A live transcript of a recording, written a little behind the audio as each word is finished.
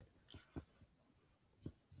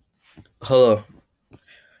Hello,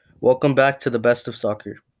 welcome back to the Best of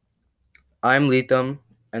Soccer. I'm Letham,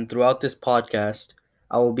 and throughout this podcast,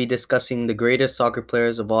 I will be discussing the greatest soccer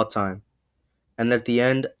players of all time. And at the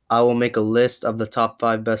end, I will make a list of the top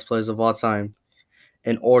 5 best players of all time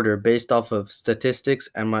in order based off of statistics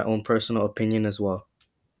and my own personal opinion as well.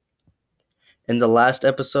 In the last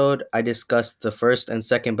episode, I discussed the first and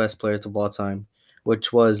second best players of all time,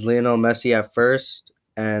 which was Lionel Messi at first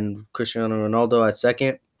and Cristiano Ronaldo at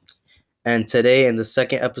second. And today, in the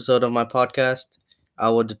second episode of my podcast, I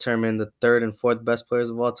will determine the third and fourth best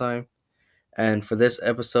players of all time. And for this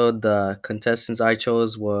episode, the contestants I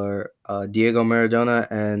chose were Diego Maradona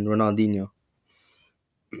and Ronaldinho.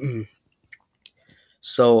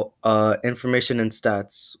 Information and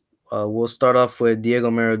stats. We'll start off with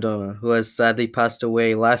Diego Maradona, who has sadly passed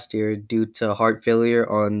away last year due to heart failure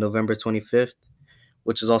on November 25th,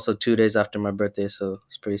 which is also 2 days after my birthday, so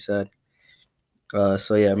it's pretty sad.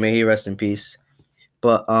 May he rest in peace.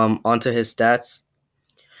 But onto his stats.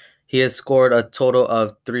 He has scored a total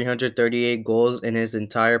of 338 goals in his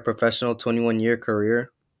entire professional 21-year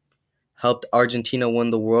career, helped Argentina win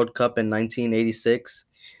the World Cup in 1986,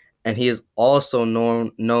 and he is also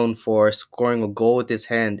known for scoring a goal with his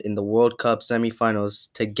hand in the World Cup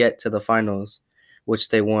semifinals to get to the finals, which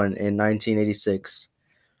they won in 1986.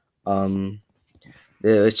 Um,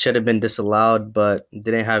 it should have been disallowed, but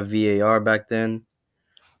didn't have VAR back then,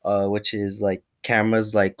 which is like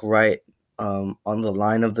cameras like right on the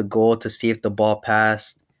line of the goal to see if the ball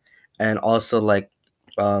passed, and also like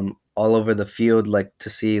all over the field, like to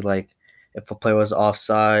see like if a player was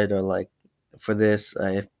offside or like for this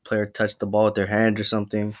if player touched the ball with their hand or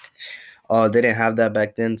something. They didn't have that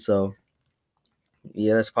back then, so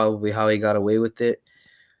yeah, that's probably how he got away with it,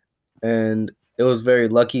 and it was very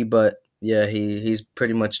lucky. But yeah, he's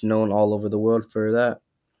pretty much known all over the world for that,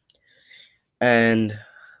 and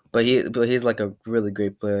he's like a really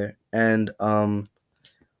great player. And on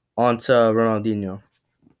to Ronaldinho.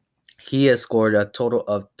 He has scored a total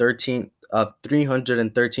of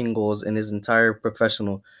 313 goals in his entire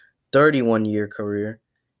professional 31-year career.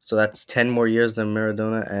 So that's 10 more years than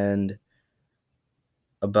Maradona and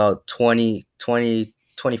about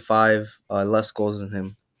 25 less goals than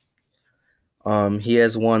him. He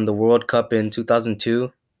has won the World Cup in 2002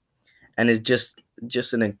 and is just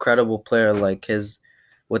an incredible player, like his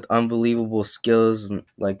with unbelievable skills, and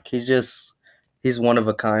like he's one of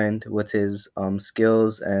a kind with his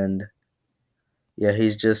skills. And yeah,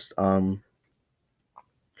 he's just a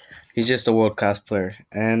world class player.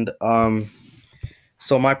 And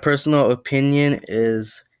so my personal opinion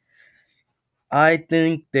is I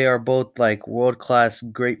think they are both like world class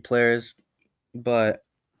great players, but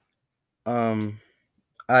um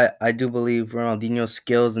I do believe Ronaldinho's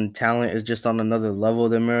skills and talent is just on another level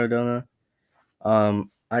than Maradona.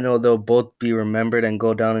 I know they'll both be remembered and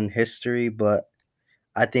go down in history, but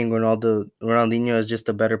I think Ronaldinho is just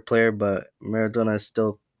a better player, but Maradona is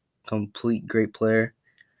still complete great player.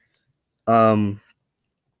 Um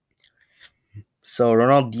so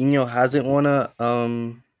Ronaldinho hasn't won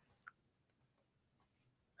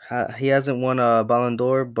he hasn't won a Ballon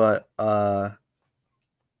d'Or, but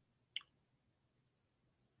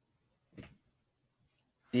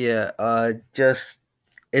yeah, just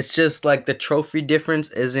it's just like the trophy difference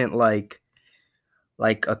isn't like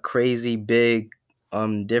a crazy big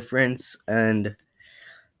difference. And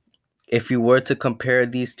if you were to compare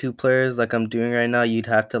these two players like I'm doing right now, you'd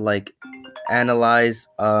have to like analyze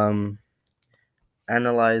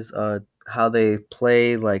analyze how they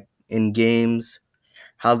play like in games,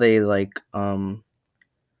 how they like the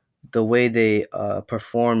way they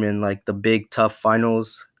perform in like the big tough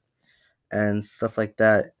finals and stuff like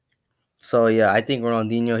that. So yeah, I think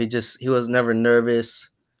Ronaldinho, he was never nervous.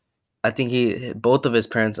 I think he both of his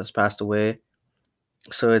parents has passed away,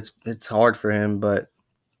 so it's hard for him. But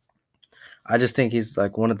I just think he's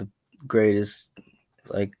like one of the greatest.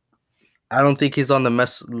 Like I don't think he's on the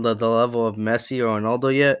level of Messi or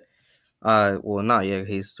Ronaldo yet. Well, not yet.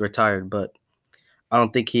 He's retired, but I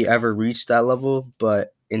don't think he ever reached that level.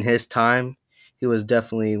 But in his time, he was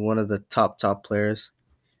definitely one of the top players.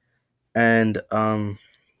 And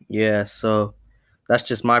yeah, so that's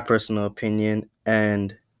just my personal opinion.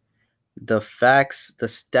 And the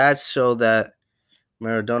stats show that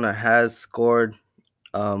Maradona has scored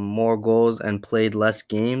more goals and played less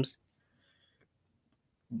games.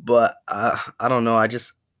 But I don't know. I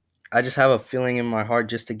just have a feeling in my heart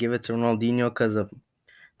just to give it to Ronaldinho because of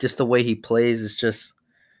just the way he plays. It's just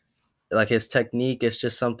like his technique is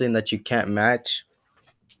just something that you can't match.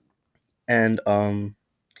 And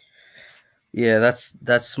Yeah,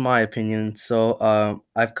 that's my opinion. So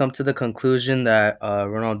I've come to the conclusion that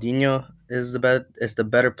Ronaldinho is the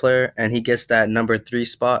better player, and he gets that number 3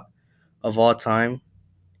 spot of all time.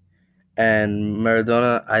 And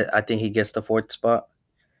Maradona, I think he gets the 4th spot.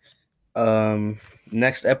 Um,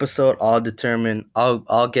 Next episode, I'll determine.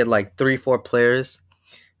 I'll get like 3 4 players,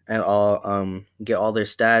 and I'll get all their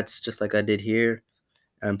stats just like I did here,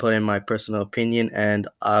 and put in my personal opinion, and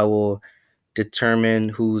I will determine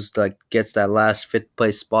who's like gets that last 5th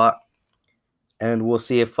place spot, and we'll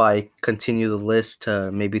see if I continue the list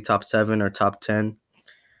to maybe top 7 or top 10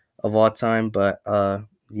 of all time. But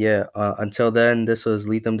yeah, until then, this was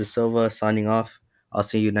Letham De Silva signing off. I'll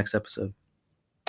see you next episode.